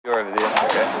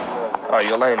Oh,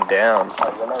 you're laying down.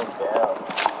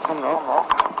 I'm not.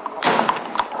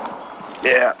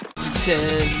 Yeah.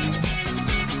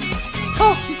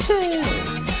 Hopkinton!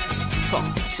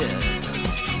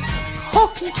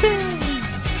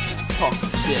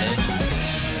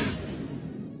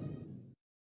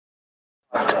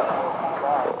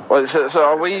 Wait, so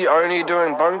are we only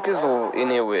doing bunkers or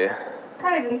anywhere?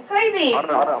 Can't even see them. I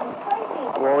don't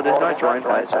know. Well, there's no drone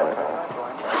phase, so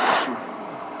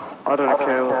I don't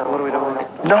care. What are we doing?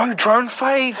 No drone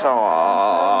phase!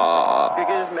 Oh.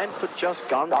 Because it's meant for just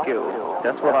gun skill.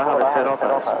 That's what I have it set up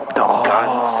as.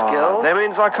 Gun skill? That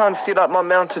means I can't set up my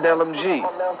mounted LMG.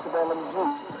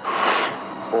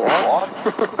 What?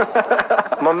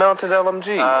 My mounted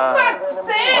LMG.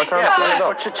 I can't set it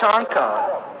up.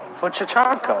 For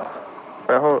Chachanka.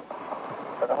 Wait,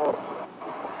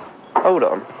 hold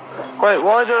on. Wait,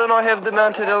 why don't I have the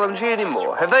mounted LMG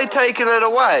anymore? Have they taken it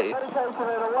away?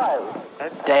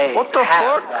 What the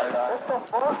fuck?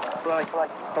 For like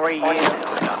 3 years.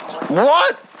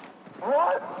 What?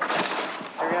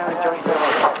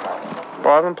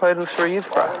 Bro, I haven't played in 3 years,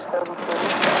 bro.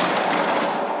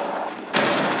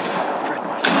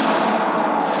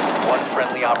 One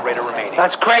friendly operator remaining.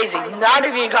 That's crazy. None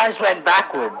of you guys went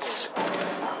backwards.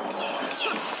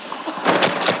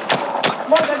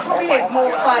 Well, they probably have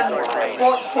more fun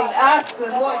watching us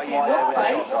than watching your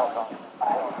face.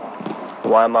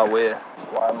 Why am I where?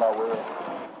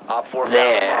 Op 4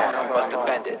 There. must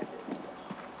defend it.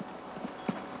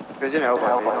 There's an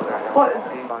elbow there. What?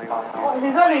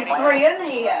 There's only 3 in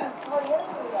here.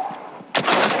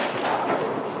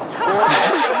 Me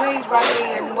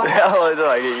running and one. How low did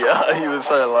I get you? You were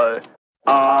so low.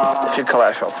 If you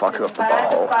clash, I'll fuck you up the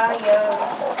butthole.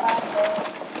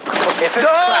 If it's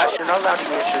Clash, you're not allowed to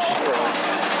use your shield.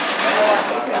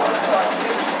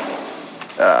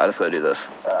 I just gotta do this.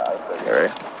 You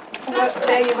ready? Just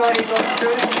say you've already gone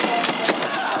through it.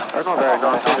 That's not very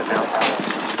nice, is it now?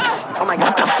 Oh my god,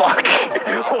 what the fuck?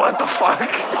 What the fuck?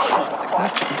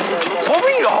 What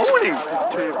were you holding?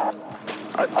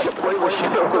 What the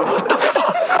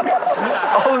fuck?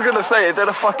 I was gonna say, is that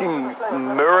a fucking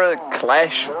mirror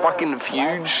clash fucking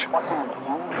fuge?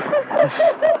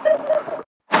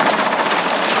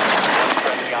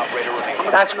 Friendly operator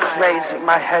remaining. That's crazy.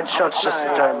 My headshots just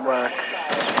don't work.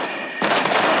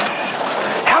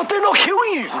 How'd they not kill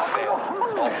you?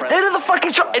 They did the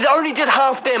fucking shot. It only did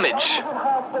half damage.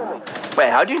 Wait,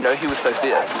 how do you know he was so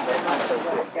dead?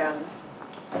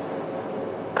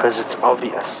 Because it's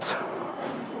obvious.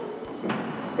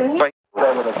 Wait.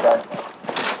 How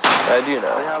do you They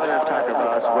know? have an attacker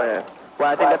bars where? Well,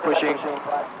 I think they're pushing. I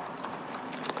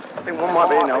think one might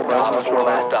be an elbow, I'm not sure.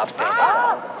 Last stop standing.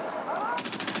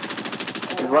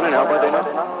 Is one an elbow, do you know?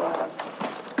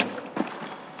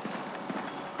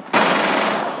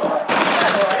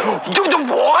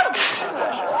 What?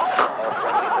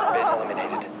 Been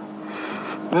eliminated.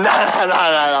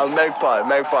 No, Magpie.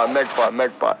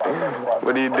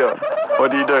 What are you doing?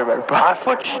 What are you doing, Magpie? I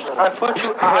thought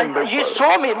you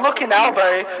saw me looking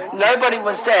elbow. Nobody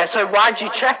was there, so why'd you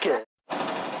check it?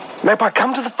 Magpie,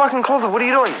 come to the fucking closet. What are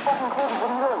you doing?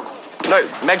 No,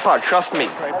 Magpie, trust me. I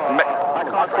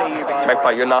can't see you guys.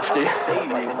 Magpie, you're nasty.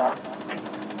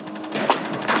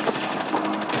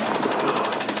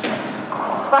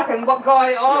 Fucking what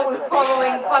guy I was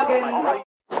following fucking.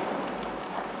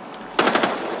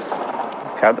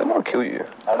 How'd they not kill you?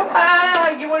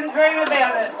 You wouldn't dream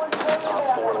about it.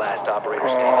 Op 4 last operator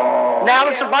standing. Now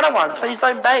it's a one-on-one. Please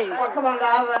don't bait. Oh, come on,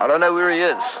 Lava. I don't know where he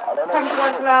is. Come to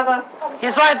us, Lava.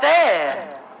 He's right there.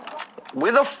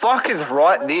 Where the fuck is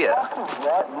right there?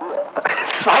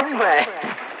 Somewhere.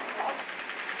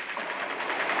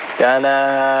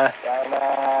 Gonna.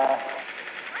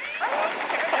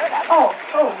 Oh,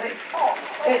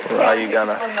 it's Where are you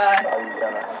gonna? from,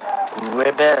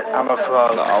 Ribbit, I'm a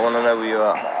frog. I wanna know where you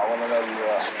are.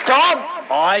 Stop!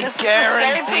 I This is the same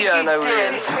guarantee thing I you know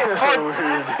where he did is. for-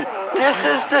 This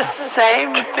is the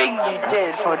same thing you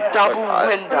did for double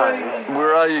window.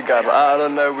 Where are you, Gunner? I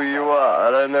don't know where you are.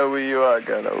 I don't know where you are,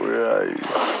 Gunner. Where are you?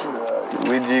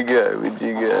 Where'd you go?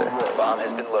 Bomb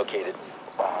has been located.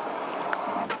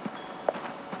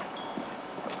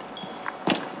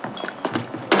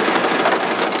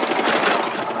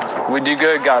 Where'd you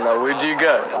go, Gunner? Where'd you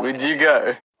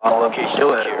go? All locations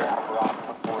secure.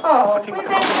 Oh, where's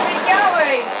that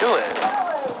going? Do it.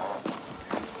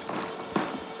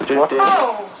 Oh,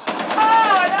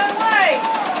 no way.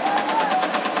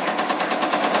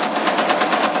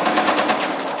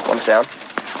 One's down.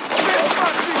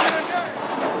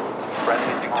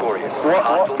 Friendly victorious. What?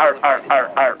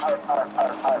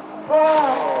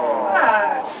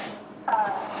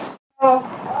 Oh,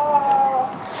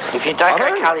 If you don't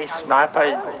go Cali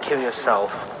Sniper, kill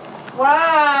yourself.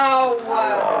 Wow.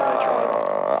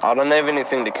 I don't have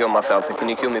anything to kill myself, so can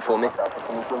you kill me for me?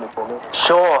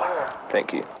 Sure.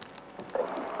 Thank you.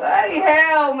 Bloody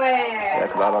hell, Yeah, man.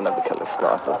 because I don't have a killer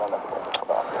sniper.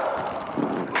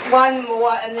 One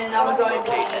more and then I'm going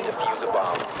Locate and to... defuse a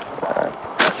bomb.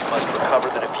 You must recover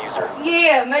the diffuser.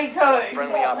 Yeah, me too.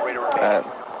 Friendly operator remaining.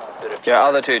 The diffuser. Yeah,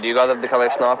 other two, do you guys have the killer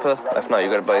sniper? If not, you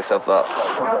gotta blow yourself up.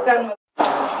 I've done my... I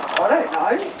don't know.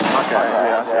 Okay,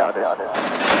 yeah, I do.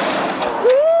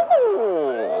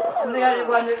 I'm the only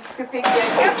one that's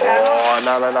configured. Oh,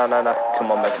 no.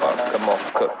 Come on, Megpie. Come on.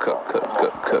 Cook. Come on,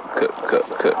 cook.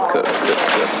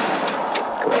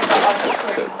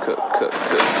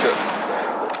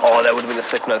 Oh, that would have been a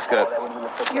sick no scope.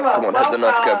 You are Come on, hit the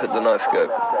no scope.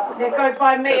 They go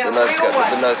by me, Hit the I'm no real scope.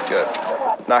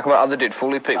 one. Now, come on, other dude.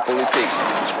 Fully peek.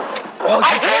 Oh,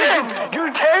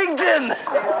 you tagged him!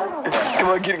 Come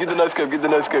on, get the no scope.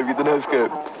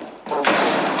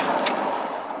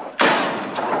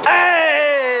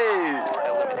 Hey!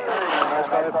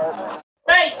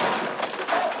 Hey!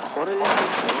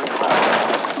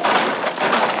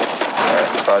 Alright,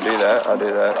 so I do that.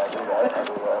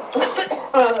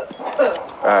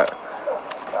 Alright.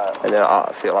 And then I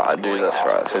feel like I do this,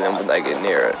 right? So then when they get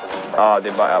near it. Oh,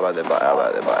 they're by elbow.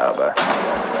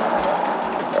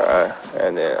 Alright,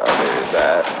 and then I'll do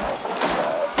that.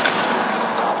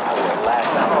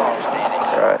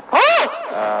 Alright.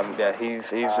 Yeah,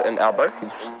 he's an elbow.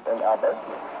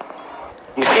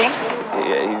 You think?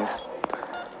 Yeah,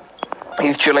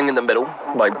 he's chilling in the middle,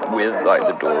 like where like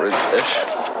the door is ish.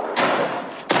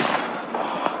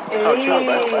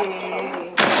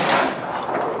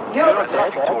 You're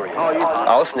Victorious.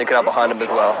 I was sneaking up behind him as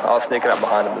well. I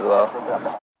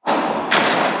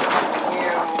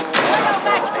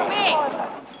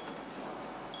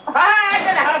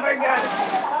got a hammer gun.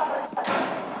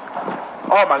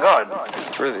 Oh my god.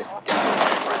 Really?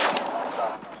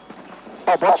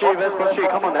 Oh, watch you,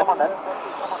 come on then.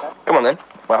 Come on then.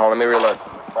 Wait, hold on, let me reload.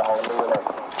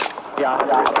 Yeah.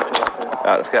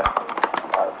 Alright, let's go.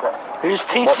 Who's What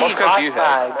TT scope do you Ice have?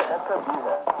 Bag?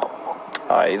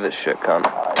 Oh, you this shit cunt.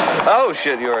 Oh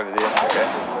shit, you're over there. Okay.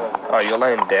 Oh, you're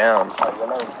laying down.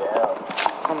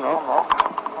 I'm not.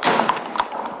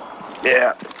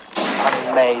 Yeah.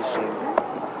 Amazing.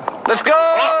 Let's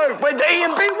go! Wait, the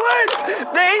EMP worked!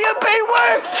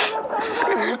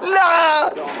 Nah!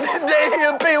 The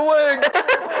EMP worked!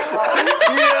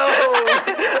 Yo!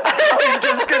 I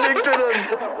disconnected him!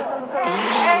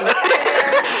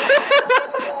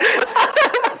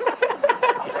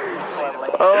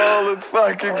 Oh, let's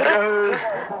fucking go!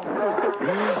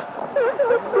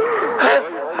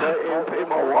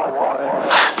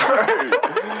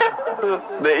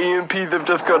 The EMP, they've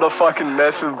just got a fucking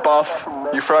massive buff.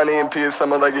 You throw an EMP at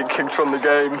someone, they get kicked from the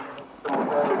game.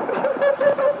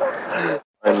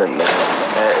 And then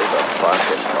that is a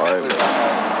fucking moment.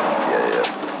 Yeah.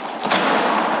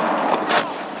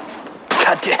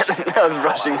 God damn it, I was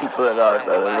rushing into the knife. I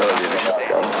didn't really need a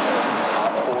shotgun.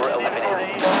 4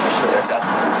 eliminated.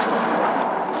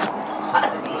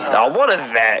 Oh, what is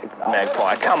that,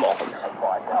 Magpie? Come on.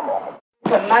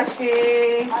 The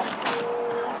mushy.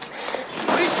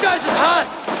 These guys are hot!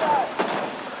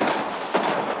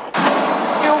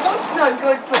 Your what's no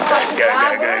good for fucking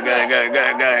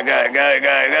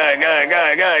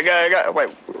Go. Wait,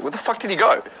 where the fuck did he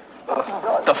go?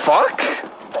 The fuck?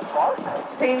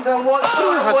 Depends on what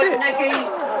Nicky.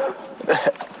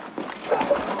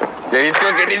 Yeah, he's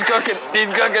cooking.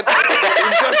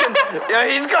 Yeah,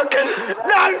 he's cooking.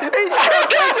 No, he's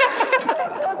cooking.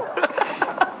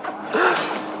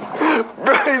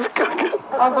 Bro, he's cooking.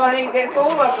 I'm going to get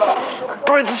all I've got.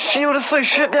 Bro, the shield is so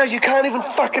shit now, you can't even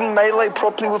fucking melee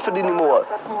properly with it anymore.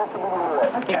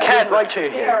 You can like 2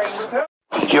 hits.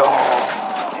 Yo,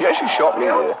 he actually shot me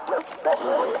there.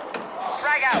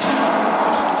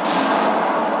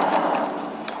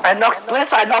 I knocked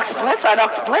Blitz.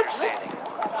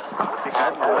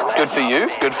 Good for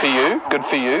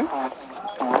you.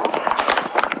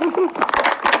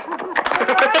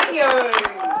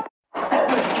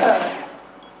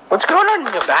 What's going on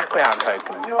in your background,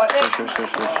 Token? You like that?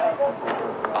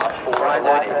 4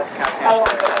 eliminated.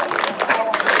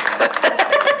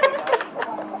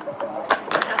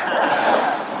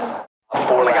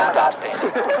 Four last stop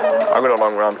standing. I got a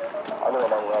long run.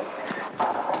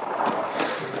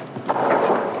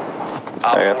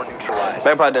 Op Okay. 4 neutralized.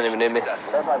 Magpie didn't even need me. Yes,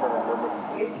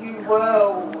 you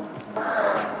will.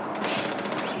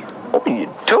 What are you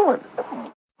doing?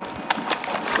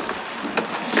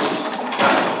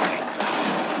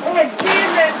 Yeah,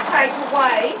 damn that take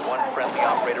away One friendly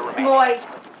operator remaining.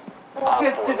 my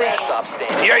Good to be. Stop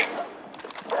standing. Yay!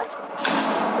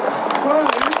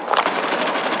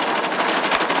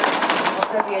 I'll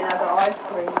give you another ice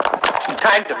cream. You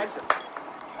tagged him.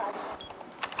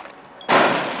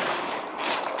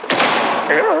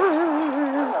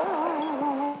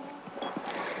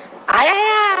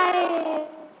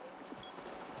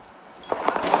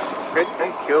 Good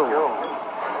kill.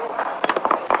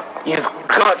 You've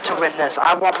got to win this.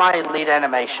 I want my lead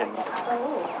animation.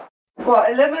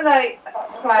 What, eliminate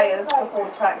players before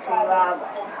taxing lava?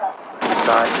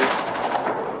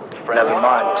 Never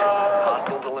mind.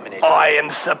 Hostiles eliminated. I am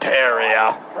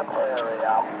superior.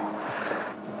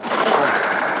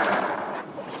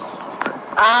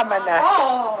 I'm in there.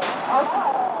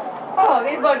 Oh,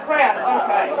 here's my crown.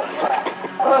 Okay.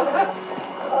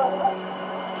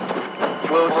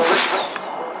 We'll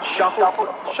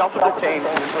shuffle the team.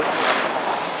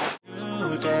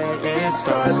 New day, it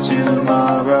starts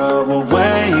tomorrow. We'll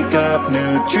wake up,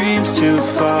 new dreams to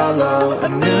follow. A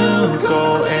new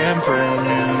goal and brand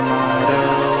new motto.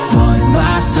 One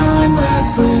last time,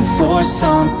 let's live for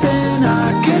something.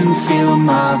 I can feel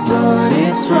my blood,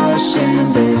 it's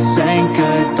rushing. This ain't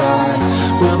goodbye,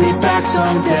 we'll be back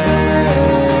someday.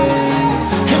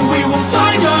 And we will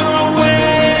find our own way.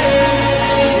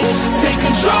 Take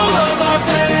control of our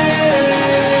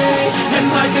fate. And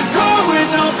like a car with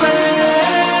no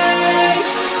brakes,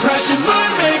 crash and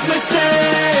burn, make mistakes.